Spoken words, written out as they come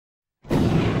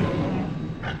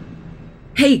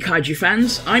Hey Kaiju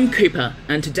fans, I'm Cooper,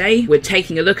 and today we're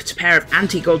taking a look at a pair of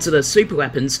anti-Godzilla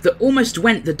superweapons that almost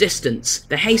went the distance,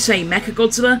 the Heisei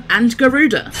Mechagodzilla and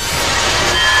Garuda.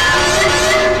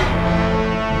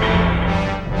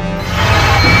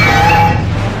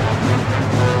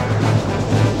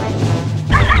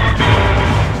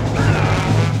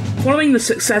 Following the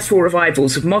successful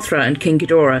revivals of Mothra and King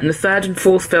Ghidorah in the third and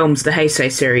fourth films of the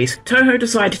Heisei series, Toho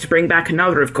decided to bring back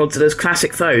another of Godzilla's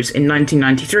classic foes in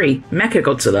 1993,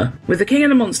 Mechagodzilla. With the King of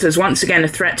the Monsters once again a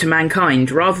threat to mankind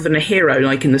rather than a hero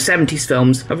like in the 70s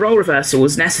films, a role reversal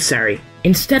was necessary.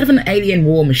 Instead of an alien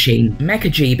war machine,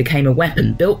 Mecha-G became a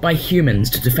weapon built by humans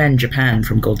to defend Japan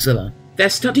from Godzilla. Their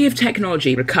study of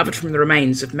technology recovered from the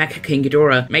remains of Mecha King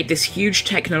Ghidorah made this huge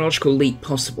technological leap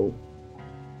possible.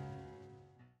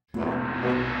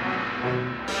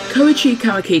 Koichi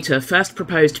Kawakita first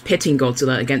proposed pitting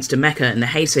Godzilla against a mecha in the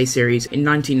Heisei series in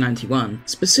 1991,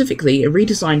 specifically a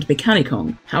redesigned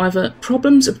Mechanicon. However,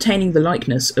 problems obtaining the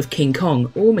likeness of King Kong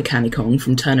or Mechanicon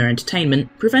from Turner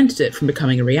Entertainment prevented it from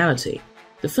becoming a reality.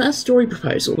 The first story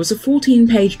proposal was a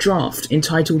 14-page draft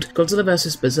entitled Godzilla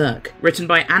vs. Berserk, written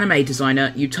by anime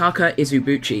designer Yutaka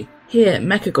Izubuchi. Here,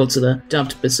 Mechagodzilla,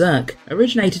 dubbed Berserk,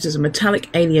 originated as a metallic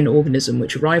alien organism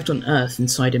which arrived on Earth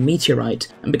inside a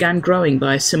meteorite and began growing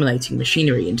by assimilating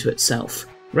machinery into itself.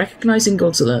 Recognizing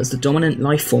Godzilla as the dominant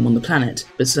life form on the planet,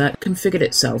 Berserk configured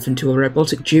itself into a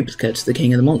robotic duplicate of the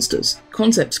King of the Monsters.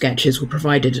 Concept sketches were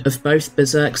provided of both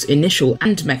Berserk's initial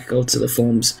and Mechagodzilla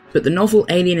forms, but the novel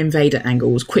alien invader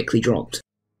angle was quickly dropped.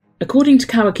 According to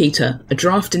Kawakita, a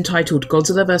draft entitled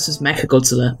Godzilla vs.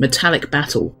 Mechagodzilla Metallic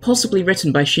Battle, possibly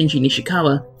written by Shinji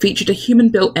Nishikawa, featured a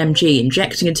human-built MG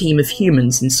injecting a team of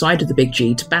humans inside of the Big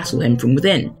G to battle him from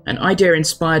within, an idea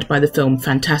inspired by the film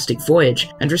Fantastic Voyage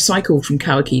and recycled from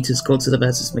Kawakita's Godzilla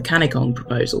vs. Mechanicon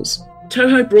proposals.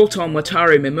 Toho brought on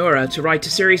Wataru Mimura to write a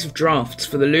series of drafts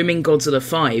for the looming Godzilla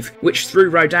 5, which threw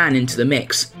Rodan into the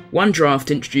mix. One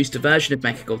draft introduced a version of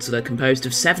Mechagodzilla composed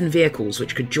of 7 vehicles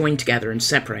which could join together and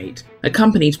separate,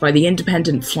 accompanied by the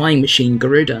independent flying machine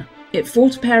Garuda. It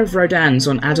fought a pair of Rodans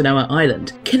on Adenoa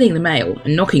Island, killing the male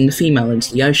and knocking the female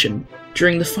into the ocean.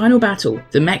 During the final battle,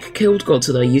 the mech killed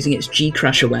Godzilla using its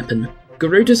G-Crusher weapon.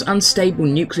 Garuda's unstable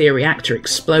nuclear reactor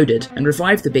exploded and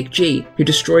revived the Big G, who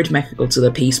destroyed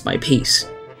Mechagodzilla piece by piece.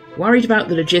 Worried about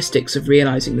the logistics of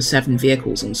realising the 7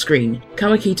 vehicles on screen,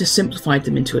 Kawakita simplified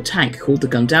them into a tank called the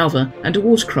Gundalva and a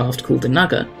watercraft called the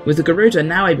Nugger, with the Garuda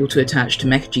now able to attach to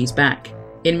Mecha-G's back.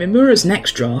 In Mimura's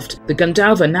next draft, the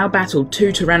Gundalva now battled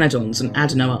 2 Pteranodons on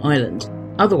Adenoa Island.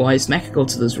 Otherwise,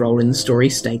 Mechagodzilla's role in the story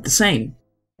stayed the same.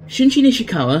 Shinji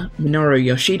Nishikawa, Minoru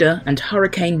Yoshida, and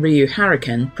Hurricane Ryu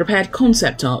Hurricane prepared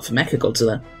concept art for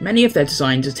Mechagodzilla. Many of their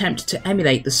designs attempted to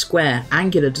emulate the square,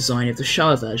 angular design of the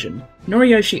Showa version.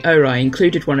 Noriyoshi Orai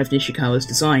included one of Nishikawa's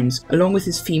designs, along with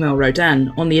his female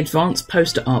Rodan, on the advanced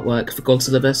poster artwork for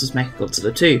Godzilla vs.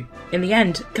 Mechagodzilla 2. In the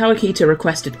end, Kawakita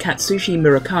requested Katsushi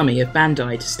Murakami of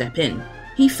Bandai to step in.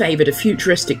 He favoured a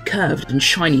futuristic curved and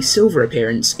shiny silver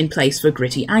appearance in place of a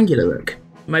gritty angular look.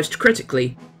 Most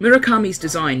critically, Murakami's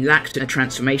design lacked a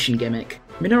transformation gimmick.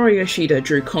 Minoru Yoshida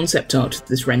drew concept art for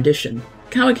this rendition.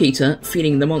 Kawakita,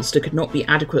 feeling the monster could not be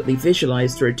adequately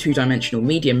visualised through a 2-dimensional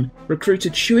medium,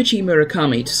 recruited Shuichi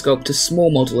Murakami to sculpt a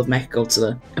small model of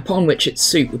Mechagodzilla, upon which its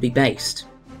suit would be based.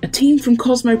 A team from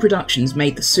Cosmo Productions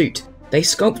made the suit. They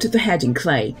sculpted the head in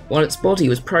clay, while its body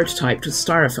was prototyped with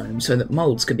styrofoam so that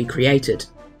moulds could be created.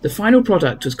 The final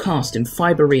product was cast in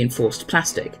fibre-reinforced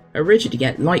plastic, a rigid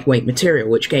yet lightweight material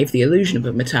which gave the illusion of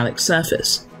a metallic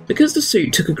surface. Because the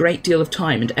suit took a great deal of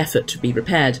time and effort to be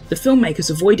repaired, the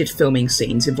filmmakers avoided filming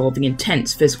scenes involving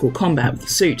intense physical combat with the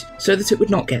suit, so that it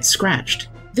would not get scratched.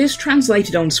 This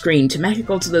translated on screen to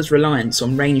Mechagodzilla's reliance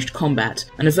on ranged combat,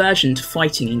 and aversion to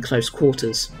fighting in close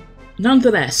quarters.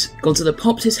 Nonetheless, Godzilla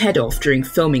popped his head off during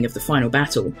filming of the final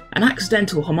battle, an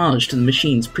accidental homage to the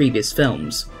machine's previous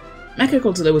films.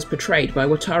 Mechagodzilla was portrayed by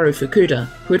Wataru Fukuda,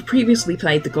 who had previously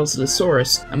played the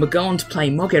Godzillasaurus and would go on to play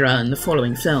Mogira in the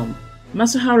following film.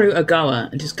 Masaharu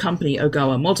Ogawa and his company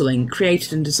Ogawa Modeling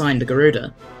created and designed the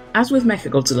Garuda. As with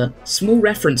Mechagodzilla, small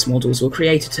reference models were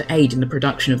created to aid in the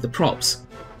production of the props.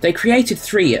 They created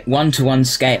 3 at 1:1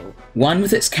 scale, one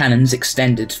with its cannons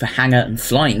extended for hangar and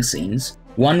flying scenes,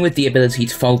 one with the ability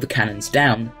to fold the cannons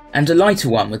down, and a lighter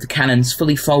one with the cannons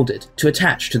fully folded to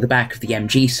attach to the back of the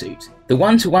MG suit. The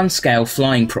 1:1 scale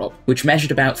flying prop, which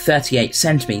measured about 38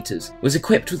 centimeters, was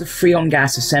equipped with a Freon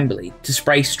gas assembly to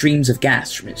spray streams of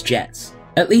gas from its jets.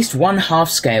 At least one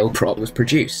half-scale prop was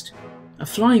produced. A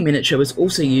flying miniature was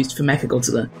also used for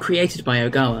Mechagodzilla, created by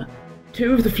Ogawa.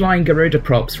 Two of the flying Garuda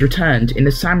props returned in the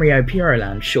Sanrio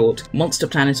Puroland short Monster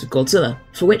Planet of Godzilla,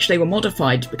 for which they were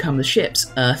modified to become the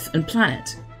ships Earth and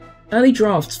Planet. Early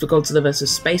drafts for Godzilla vs.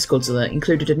 Space Godzilla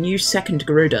included a new second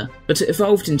Garuda, but it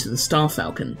evolved into the Star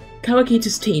Falcon.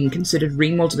 Kawakita's team considered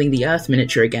remodelling the Earth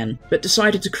miniature again, but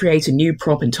decided to create a new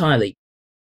prop entirely.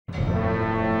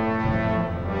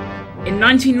 In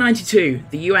 1992,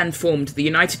 the UN formed the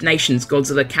United Nations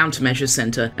Godzilla Countermeasures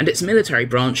Center and its military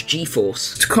branch,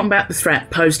 G-Force, to combat the threat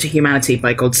posed to humanity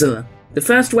by Godzilla. The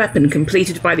first weapon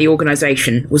completed by the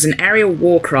organization was an aerial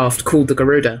warcraft called the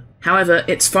Garuda. However,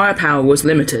 its firepower was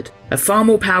limited. A far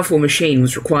more powerful machine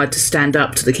was required to stand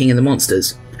up to the King of the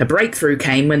Monsters. A breakthrough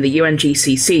came when the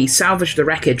UNGCC salvaged the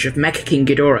wreckage of Mecha King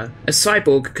Ghidorah, a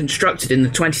cyborg constructed in the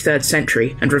 23rd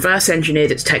century, and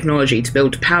reverse-engineered its technology to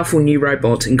build a powerful new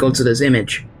robot in Godzilla's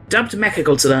image. Dubbed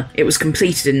Mechagodzilla, it was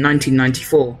completed in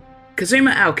 1994.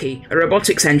 Kazuma Aoki, a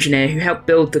robotics engineer who helped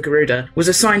build the Garuda, was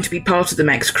assigned to be part of the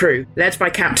mech's crew, led by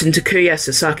Captain Takuya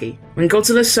Sasaki. When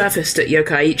Godzilla surfaced at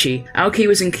Yokkaichi, Aoki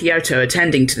was in Kyoto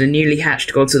attending to the newly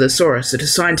hatched Godzillasaurus at a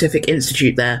scientific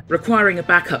institute there, requiring a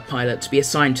backup pilot to be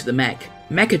assigned to the mech.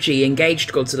 Mecha-G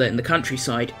engaged Godzilla in the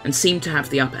countryside and seemed to have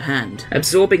the upper hand,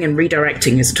 absorbing and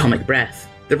redirecting his atomic breath.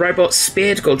 The robot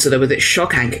speared Godzilla with its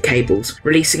shock anchor cables,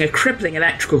 releasing a crippling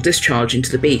electrical discharge into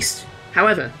the beast.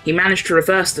 However, he managed to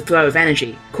reverse the flow of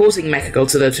energy, causing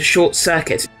Mechagodzilla to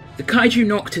short-circuit. The Kaiju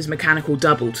knocked his mechanical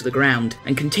double to the ground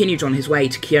and continued on his way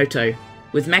to Kyoto.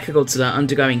 With Mechagodzilla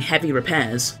undergoing heavy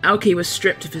repairs, Aoki was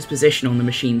stripped of his position on the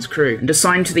machine's crew and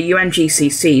assigned to the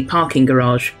UNGCC parking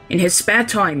garage. In his spare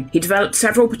time, he developed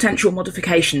several potential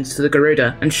modifications to the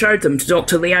Garuda and showed them to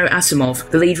Dr. Leo Asimov,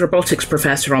 the lead robotics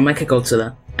professor on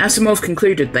Mechagodzilla. Asimov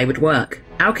concluded they would work.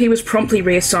 Aoki was promptly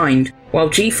reassigned, while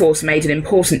G-Force made an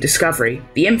important discovery.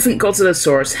 The infant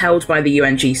Godzillasaurus held by the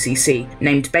UNGCC,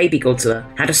 named Baby Godzilla,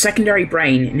 had a secondary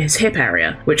brain in his hip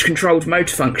area, which controlled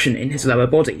motor function in his lower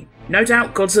body. No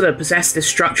doubt Godzilla possessed this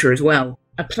structure as well.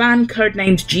 A plan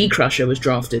codenamed G-Crusher was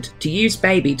drafted to use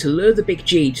Baby to lure the Big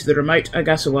G to the remote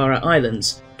Ogasawara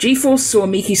Islands. G-Force saw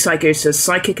Miki Saigusa's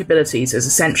psychic abilities as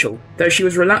essential, though she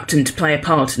was reluctant to play a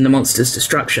part in the monster's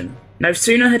destruction. No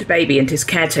sooner had Baby and his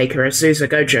caretaker Azusa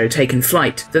Gojo taken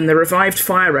flight than the revived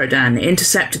Fire Rodan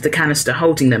intercepted the canister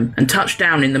holding them and touched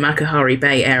down in the Makuhari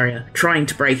Bay area, trying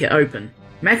to break it open.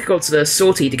 Mechagodzilla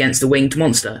sortied against the winged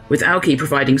monster, with Aoki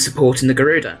providing support in the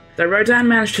Garuda. Though Rodan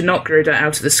managed to knock Garuda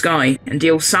out of the sky and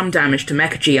deal some damage to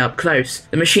Mecha-G up close,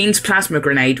 the machine's plasma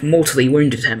grenade mortally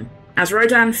wounded him. As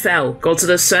Rodan fell,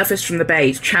 Godzilla surfaced from the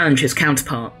bay to challenge his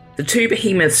counterpart. The two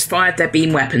behemoths fired their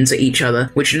beam weapons at each other,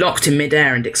 which locked in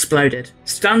mid-air and exploded.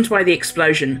 Stunned by the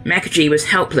explosion, Mecha-G was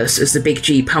helpless as the Big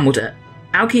G pummeled it.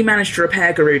 Aoki managed to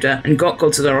repair Garuda and got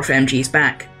Godzilla off MG's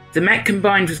back. The mech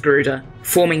combined with Garuda,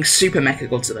 forming Super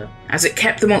Mechagodzilla. As it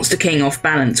kept the Monster King off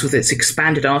balance with its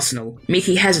expanded arsenal,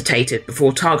 Miki hesitated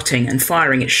before targeting and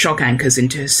firing its shock anchors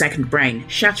into his second brain,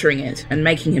 shattering it and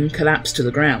making him collapse to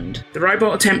the ground. The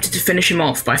robot attempted to finish him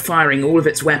off by firing all of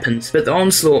its weapons, but the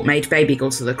onslaught made Baby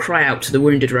Godzilla cry out to the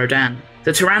wounded Rodan.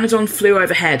 The Pteranodon flew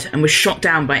overhead and was shot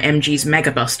down by MG's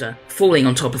Mega Buster, falling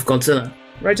on top of Godzilla.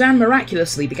 Rodan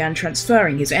miraculously began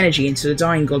transferring his energy into the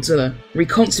dying Godzilla,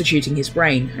 reconstituting his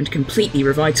brain and completely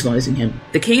revitalizing him.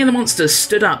 The King of the Monsters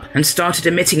stood up and started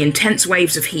emitting intense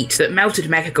waves of heat that melted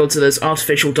Mechagodzilla's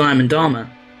artificial diamond armor.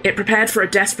 It prepared for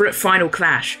a desperate final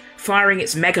clash, firing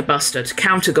its Mega Buster to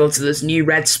counter Godzilla's new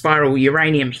red spiral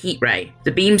uranium heat ray.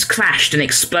 The beams clashed and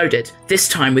exploded, this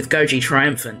time with Goji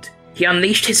triumphant. He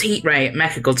unleashed his heat ray at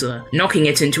Mechagodzilla, knocking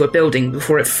it into a building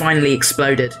before it finally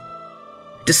exploded.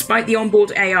 Despite the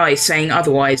onboard AI saying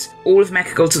otherwise, all of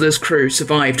Mechagodzilla's crew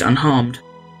survived unharmed.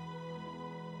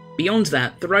 Beyond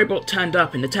that, the robot turned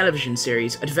up in the television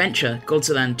series Adventure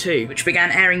Godzilla 2, which began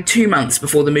airing 2 months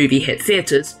before the movie hit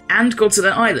theatres, and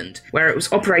Godzilla Island, where it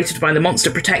was operated by the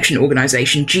monster protection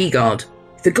organisation G-Guard.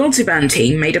 The Godzilla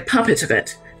team made a puppet of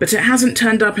it, but it hasn't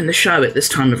turned up in the show at this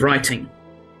time of writing.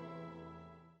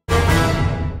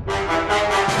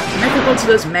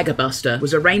 Mechagodzilla's Mega Buster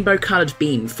was a rainbow-coloured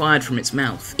beam fired from its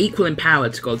mouth, equal in power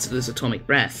to Godzilla's atomic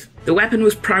breath. The weapon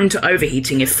was prone to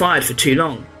overheating if fired for too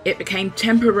long. It became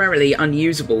temporarily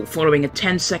unusable following a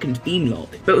 10-second beam lock,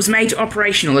 but was made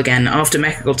operational again after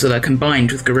Mechagodzilla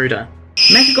combined with Garuda.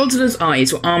 Mechagodzilla's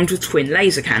eyes were armed with twin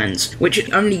laser cannons, which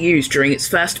it only used during its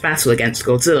first battle against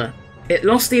Godzilla. It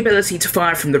lost the ability to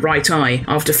fire from the right eye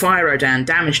after Fire Rodan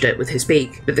damaged it with his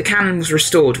beak, but the cannon was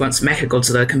restored once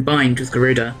Mechagodzilla combined with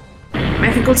Garuda.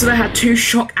 Mechagodzilla had 2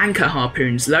 shock anchor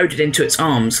harpoons loaded into its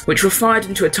arms, which were fired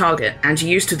into a target and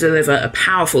used to deliver a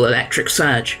powerful electric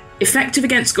surge. Effective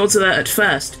against Godzilla at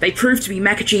first, they proved to be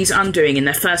Mecha G's undoing in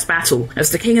their first battle, as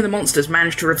the King of the Monsters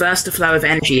managed to reverse the flow of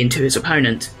energy into his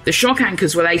opponent. The shock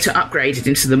anchors were later upgraded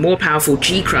into the more powerful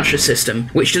G-Crusher system,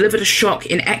 which delivered a shock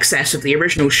in excess of the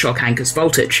original shock anchor's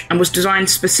voltage, and was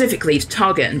designed specifically to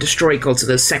target and destroy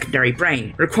Godzilla's secondary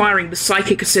brain, requiring the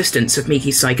psychic assistance of Miki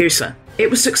Saigusa.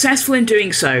 It was successful in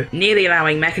doing so, nearly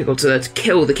allowing Mechagodzilla to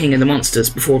kill the King of the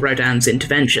Monsters before Rodan's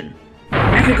intervention.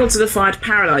 Mechagodzilla fired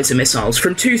paralyzer missiles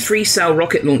from 2 3-cell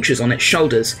rocket launchers on its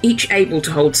shoulders, each able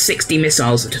to hold 60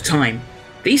 missiles at a time.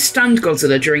 These stunned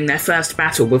Godzilla during their first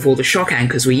battle before the shock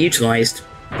anchors were utilised.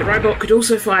 The robot could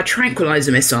also fire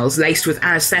tranquilizer missiles laced with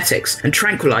anesthetics and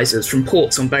tranquilizers from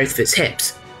ports on both of its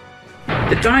hips.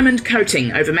 The diamond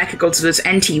coating over Mechagodzilla's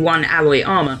NT1 alloy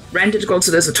armour rendered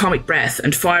Godzilla's atomic breath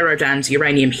and Fire Rodan's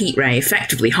uranium heat ray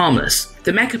effectively harmless.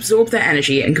 The mech absorbed their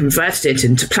energy and converted it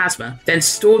into plasma, then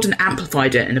stored and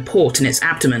amplified it in a port in its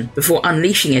abdomen before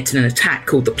unleashing it in an attack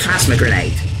called the Plasma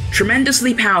Grenade.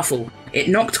 Tremendously powerful, it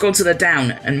knocked Godzilla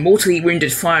down and mortally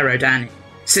wounded Fire Rodan.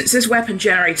 Since this weapon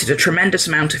generated a tremendous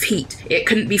amount of heat, it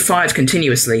couldn't be fired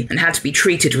continuously and had to be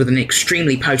treated with an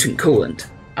extremely potent coolant.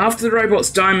 After the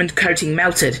robot's diamond coating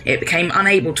melted, it became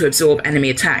unable to absorb enemy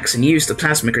attacks and used the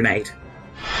plasma grenade.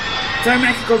 Though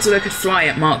Mechagodzilla could fly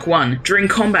at Mach 1, during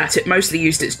combat it mostly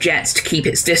used its jets to keep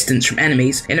its distance from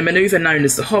enemies in a maneuver known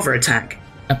as the hover attack.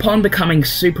 Upon becoming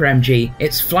Super MG,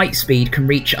 its flight speed can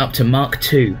reach up to Mach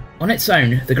 2. On its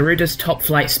own, the Garuda's top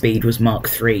flight speed was Mach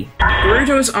 3.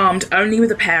 Garuda was armed only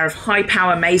with a pair of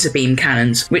high-power maser beam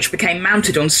cannons, which became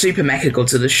mounted on Super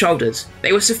Mechagodzilla's shoulders.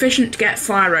 They were sufficient to get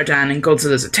Fire Rodan and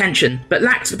Godzilla's attention, but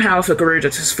lacked the power for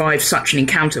Garuda to survive such an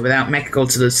encounter without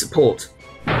Mechagodzilla's support.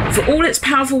 For all its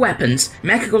powerful weapons,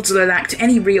 Mechagodzilla lacked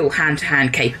any real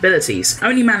hand-to-hand capabilities,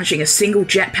 only managing a single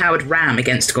jet-powered ram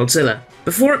against Godzilla.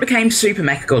 Before it became Super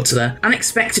Mechagodzilla,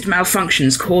 unexpected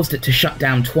malfunctions caused it to shut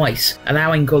down twice,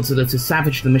 allowing Godzilla to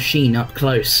savage the machine up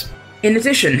close. In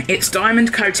addition, its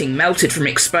diamond coating melted from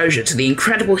exposure to the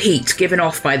incredible heat given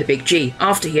off by the Big G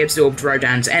after he absorbed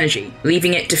Rodan's energy,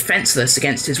 leaving it defenseless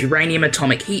against his uranium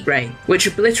atomic heat ray, which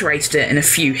obliterated it in a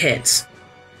few hits.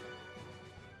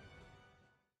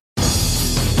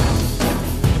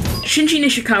 Shinji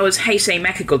Nishikawa's Heisei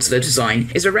Mechagodzilla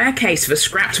design is a rare case of a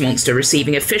scrapped monster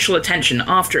receiving official attention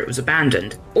after it was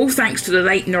abandoned, all thanks to the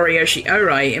late Noriyoshi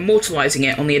Orai immortalising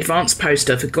it on the advance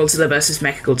poster for Godzilla vs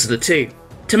Mechagodzilla 2.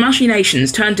 Tamashii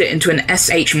Nations turned it into an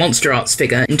SH Monster Arts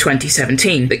figure in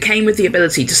 2017 that came with the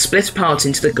ability to split apart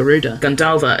into the Garuda,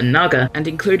 Gundalva and Naga, and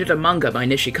included a manga by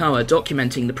Nishikawa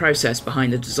documenting the process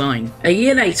behind the design. A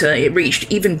year later, it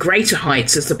reached even greater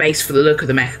heights as the base for the look of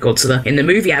the Mechagodzilla in the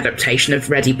movie adaptation of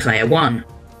Ready Player One.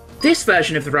 This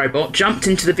version of the robot jumped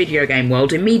into the video game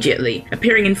world immediately,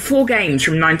 appearing in 4 games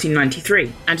from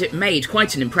 1993, and it made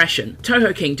quite an impression.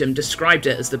 Toho Kingdom described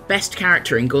it as the best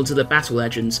character in Godzilla Battle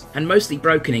Legends, and mostly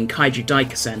broken in Kaiju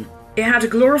Daikasen. It had a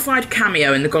glorified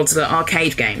cameo in the Godzilla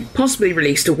arcade game, possibly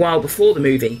released a while before the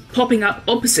movie, popping up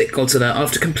opposite Godzilla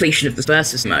after completion of the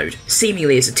Versus mode,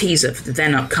 seemingly as a teaser for the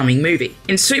then upcoming movie.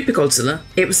 In Super Godzilla,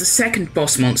 it was the second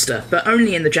boss monster, but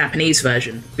only in the Japanese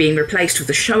version, being replaced with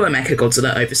the Showa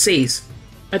Mechagodzilla overseas.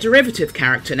 A derivative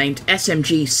character named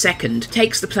SMG-IInd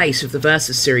takes the place of the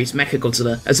Versus series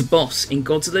Mechagodzilla as a boss in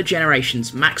Godzilla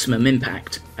Generation's Maximum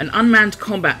Impact. An unmanned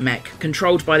combat mech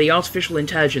controlled by the artificial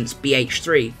intelligence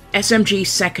BH-3,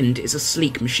 SMG-IInd is a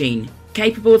sleek machine.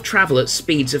 Capable of travel at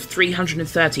speeds of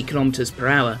 330 km per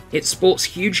hour, it sports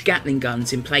huge Gatling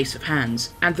guns in place of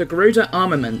hands, and the Garuda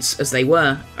armaments, as they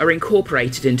were, are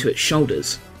incorporated into its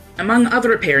shoulders. Among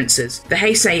other appearances, the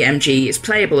Heisei MG is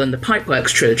playable in the Pipeworks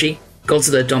trilogy,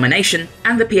 Godzilla Domination,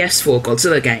 and the PS4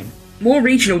 Godzilla game. More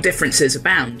regional differences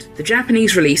abound. The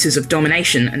Japanese releases of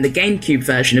Domination and the GameCube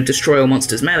version of Destroy All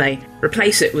Monsters Melee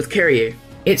replace it with Kiryu.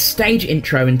 Its stage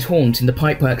intro and taunt in the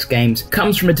Pipeworks games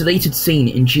comes from a deleted scene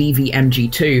in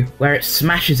GVMG2, where it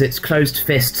smashes its closed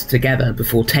fists together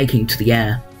before taking to the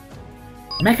air.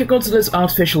 Mechagodzilla's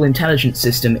artificial intelligence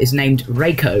system is named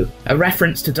Reiko, a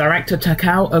reference to director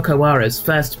Takao Okawara's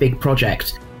first big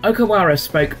project. Okawara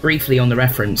spoke briefly on the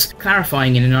reference,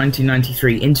 clarifying in a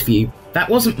 1993 interview, "That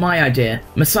wasn't my idea.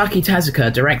 Masaki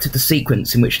Tezuka directed the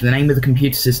sequence in which the name of the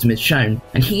computer system is shown,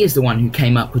 and he is the one who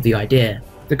came up with the idea."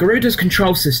 The Garuda's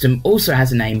control system also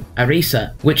has a name,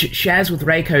 Arisa, which it shares with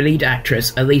Reiko lead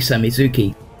actress Elisa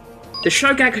Mizuki. The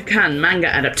Shogakukan manga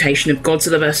adaptation of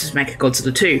Godzilla vs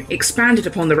Mechagodzilla 2 expanded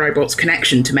upon the robot's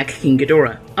connection to Mecha King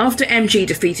Ghidorah. After MG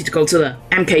defeated Godzilla,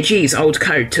 MKG's old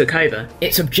code took over.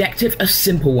 Its objective a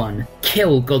simple one: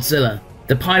 kill Godzilla.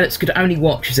 The pilots could only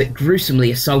watch as it gruesomely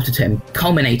assaulted him,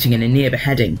 culminating in a near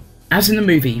beheading. As in the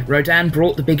movie, Rodan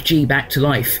brought the Big G back to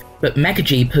life. but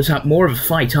Mecha-G put up more of a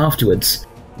fight afterwards.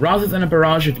 Rather than a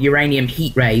barrage of uranium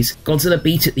heat rays, Godzilla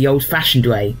beat it the old-fashioned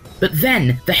way. But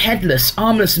then, the headless,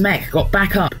 armless mech got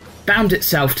back up, bound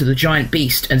itself to the giant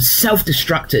beast, and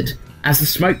self-destructed. As the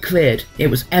smoke cleared, it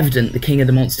was evident the king of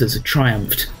the monsters had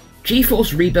triumphed.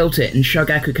 G-Force rebuilt it in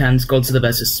Shogakukan's Godzilla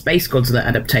vs. Space Godzilla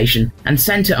adaptation and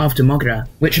sent it after Mogira,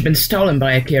 which had been stolen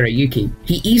by Akira Yuki.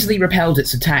 He easily repelled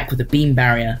its attack with a beam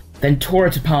barrier, then tore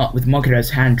it apart with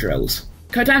Mogira's hand drills.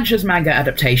 Kodansha's manga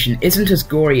adaptation isn't as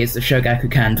gory as the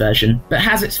Shogakukan version, but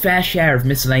has its fair share of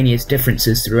miscellaneous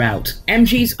differences throughout.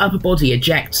 MG's upper body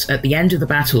ejects at the end of the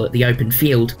battle at the open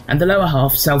field, and the lower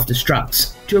half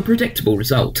self-destructs, to a predictable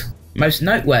result. Most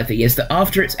noteworthy is that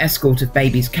after its escort of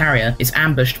Baby's carrier is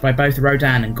ambushed by both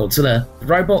Rodan and Godzilla, the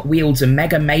robot wields a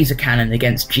mega maser cannon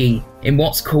against G, in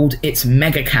what's called its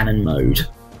Mega Cannon mode.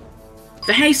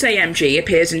 The Heisei MG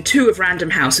appears in 2 of Random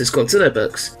House's Godzilla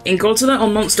books. In Godzilla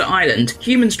on Monster Island,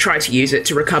 humans try to use it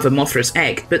to recover Mothra's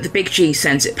egg, but the Big G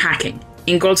sends it packing.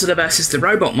 In Godzilla vs. the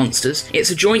Robot Monsters,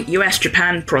 it's a joint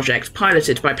US-Japan project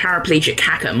piloted by paraplegic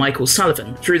hacker Michael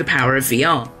Sullivan through the power of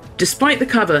VR. Despite the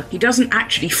cover, he doesn't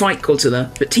actually fight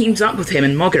Godzilla, but teams up with him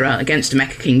and Mogira against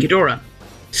Mecha King Ghidorah.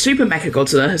 Super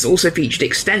Mechagodzilla has also featured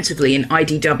extensively in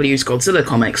IDW's Godzilla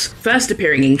comics, first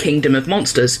appearing in Kingdom of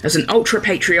Monsters as an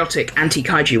ultra-patriotic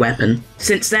anti-kaiju weapon.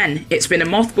 Since then, it's been a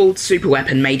mothballed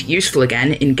superweapon made useful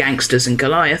again in Gangsters and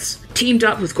Goliaths, teamed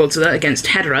up with Godzilla against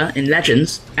Hedorah in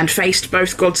Legends, and faced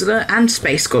both Godzilla and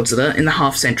Space Godzilla in the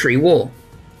Half-Century War.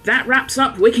 That wraps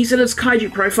up Wikizilla's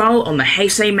kaiju profile on the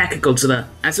Heisei Mechagodzilla.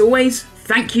 As always,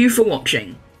 thank you for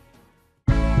watching.